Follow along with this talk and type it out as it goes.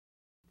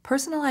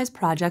Personalize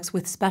projects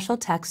with special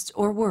texts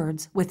or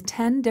words with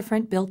 10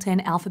 different built-in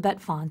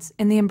alphabet fonts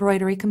in the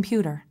embroidery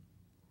computer.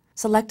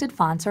 Selected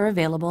fonts are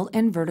available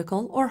in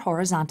vertical or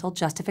horizontal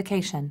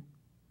justification.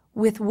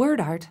 With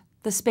WordArt,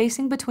 the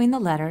spacing between the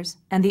letters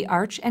and the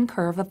arch and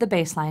curve of the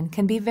baseline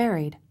can be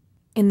varied.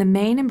 In the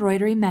main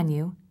embroidery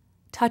menu,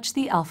 touch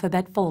the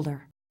alphabet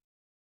folder.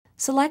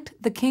 Select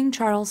the King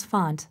Charles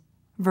font,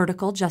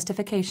 vertical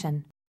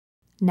justification.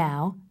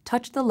 Now,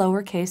 touch the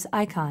lowercase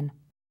icon.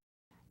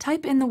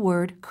 Type in the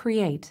word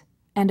Create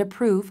and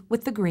approve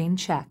with the green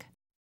check.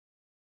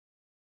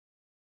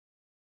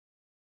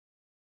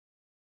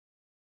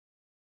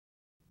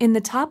 In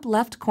the top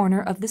left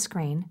corner of the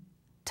screen,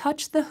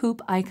 touch the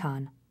hoop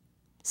icon.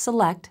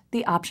 Select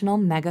the optional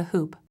Mega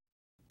Hoop.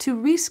 To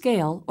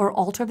rescale or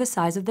alter the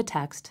size of the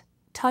text,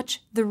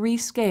 touch the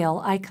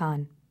Rescale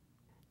icon.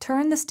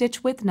 Turn the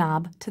stitch width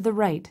knob to the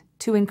right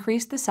to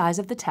increase the size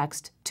of the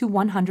text to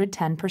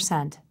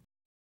 110%.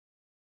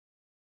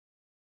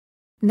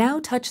 Now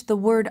touch the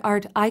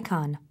WordArt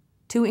icon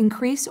to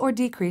increase or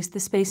decrease the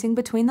spacing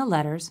between the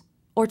letters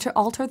or to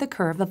alter the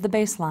curve of the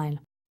baseline.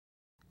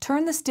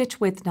 Turn the stitch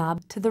width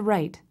knob to the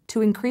right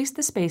to increase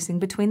the spacing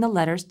between the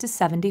letters to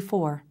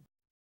 74.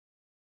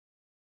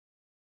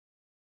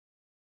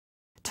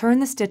 Turn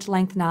the stitch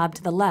length knob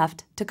to the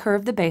left to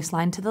curve the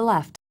baseline to the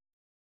left.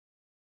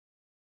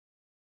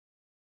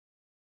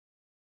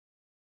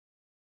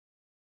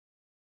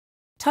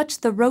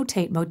 Touch the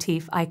Rotate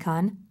motif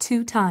icon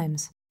 2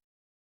 times.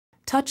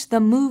 Touch the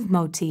Move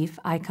motif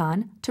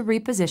icon to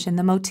reposition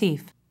the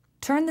motif.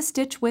 Turn the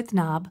stitch width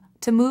knob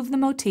to move the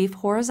motif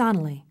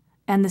horizontally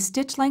and the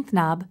stitch length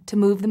knob to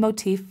move the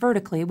motif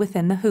vertically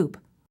within the hoop.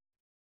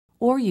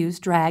 Or use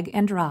drag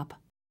and drop.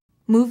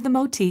 Move the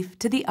motif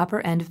to the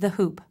upper end of the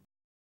hoop.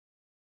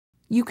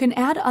 You can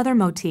add other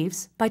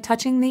motifs by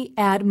touching the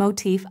Add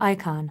Motif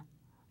icon.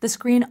 The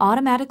screen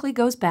automatically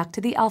goes back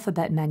to the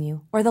alphabet menu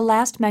or the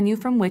last menu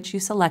from which you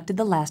selected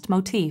the last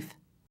motif.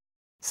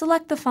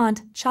 Select the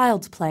font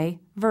Child's Play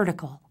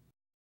vertical.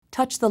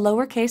 Touch the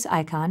lowercase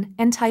icon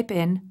and type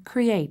in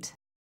Create.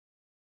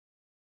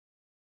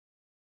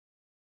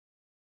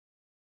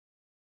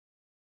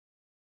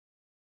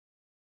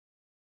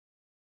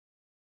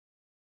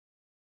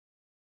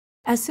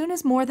 As soon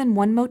as more than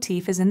one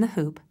motif is in the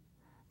hoop,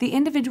 the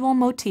individual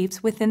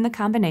motifs within the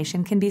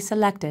combination can be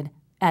selected,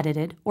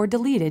 edited, or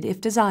deleted if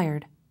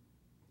desired.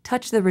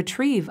 Touch the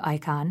Retrieve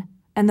icon,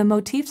 and the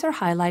motifs are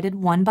highlighted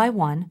one by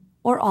one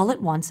or all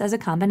at once as a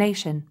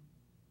combination.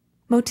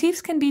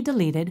 Motifs can be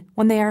deleted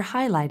when they are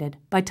highlighted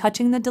by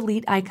touching the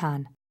Delete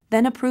icon,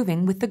 then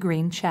approving with the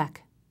green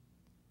check.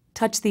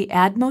 Touch the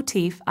Add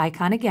Motif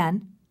icon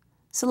again,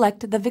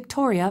 select the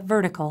Victoria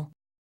vertical.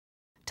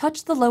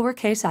 Touch the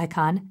lowercase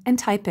icon and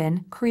type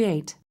in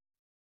Create.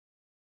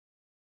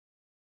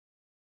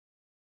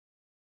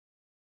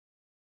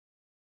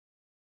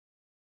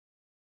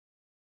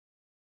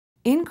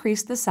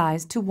 Increase the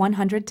size to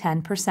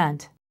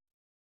 110%.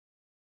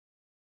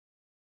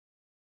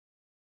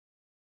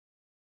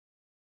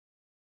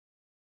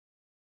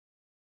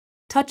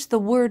 Touch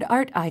the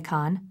WordArt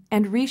icon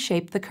and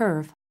reshape the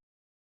curve.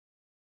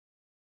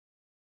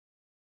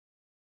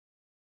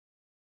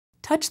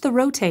 Touch the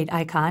Rotate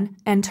icon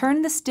and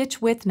turn the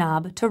stitch width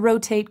knob to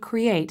rotate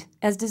Create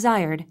as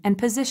desired and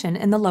position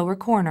in the lower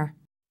corner.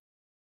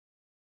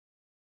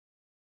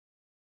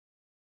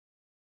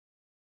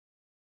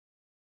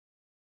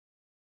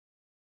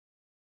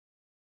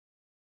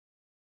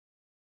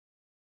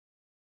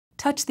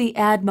 Touch the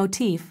Add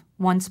Motif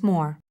once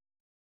more.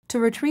 To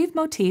retrieve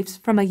motifs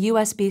from a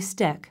USB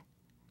stick,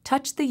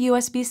 touch the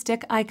USB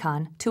stick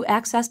icon to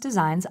access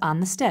designs on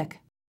the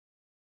stick.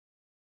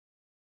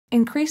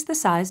 Increase the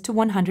size to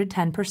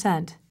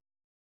 110%.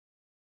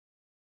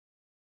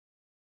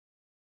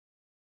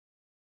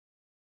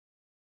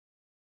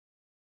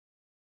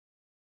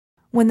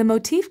 When the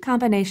motif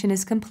combination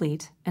is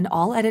complete and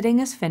all editing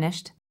is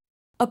finished,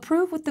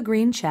 approve with the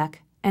green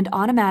check and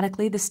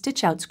automatically the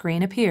stitch out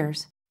screen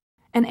appears.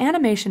 An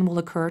animation will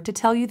occur to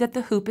tell you that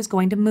the hoop is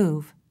going to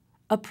move.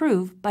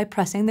 Approve by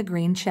pressing the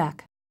green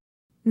check.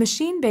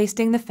 Machine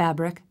basting the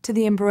fabric to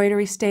the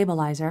embroidery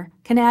stabilizer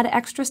can add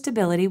extra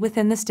stability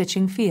within the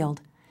stitching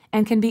field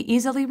and can be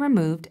easily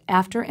removed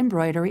after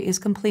embroidery is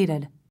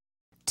completed.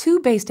 2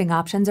 basting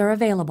options are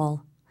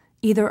available,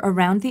 either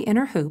around the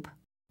inner hoop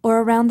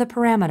or around the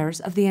parameters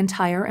of the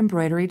entire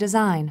embroidery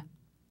design.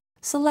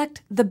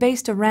 Select the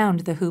Baste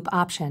Around the Hoop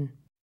option.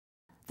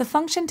 The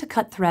function to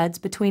cut threads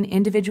between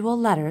individual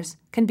letters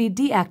can be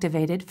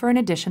deactivated for an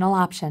additional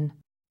option.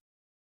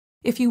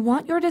 If you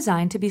want your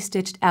design to be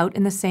stitched out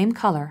in the same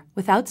color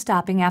without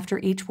stopping after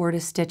each word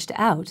is stitched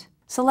out,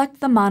 select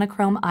the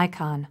monochrome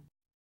icon.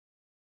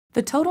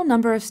 The total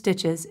number of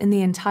stitches in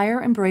the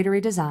entire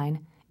embroidery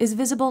design is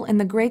visible in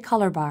the gray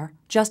color bar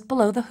just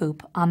below the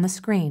hoop on the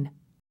screen.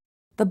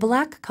 The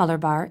black color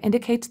bar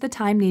indicates the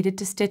time needed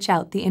to stitch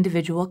out the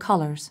individual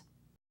colors.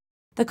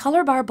 The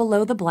color bar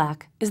below the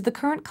black is the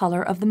current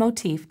color of the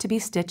motif to be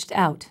stitched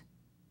out.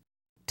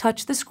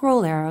 Touch the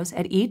scroll arrows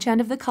at each end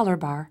of the color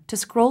bar to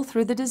scroll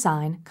through the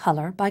design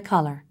color by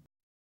color.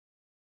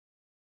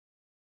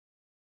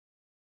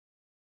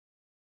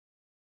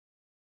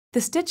 The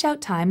stitch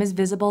out time is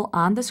visible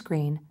on the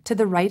screen to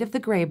the right of the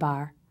gray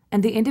bar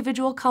and the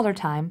individual color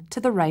time to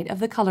the right of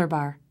the color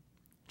bar.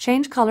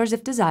 Change colors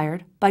if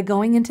desired by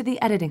going into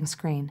the editing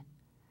screen,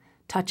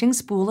 touching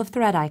spool of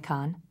thread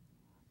icon,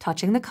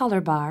 touching the color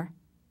bar,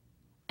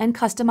 and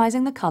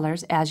customizing the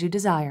colors as you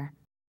desire.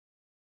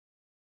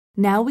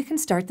 Now we can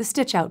start the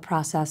stitch out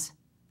process.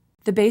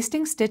 The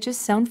basting stitch is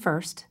sewn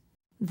first,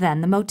 then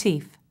the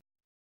motif.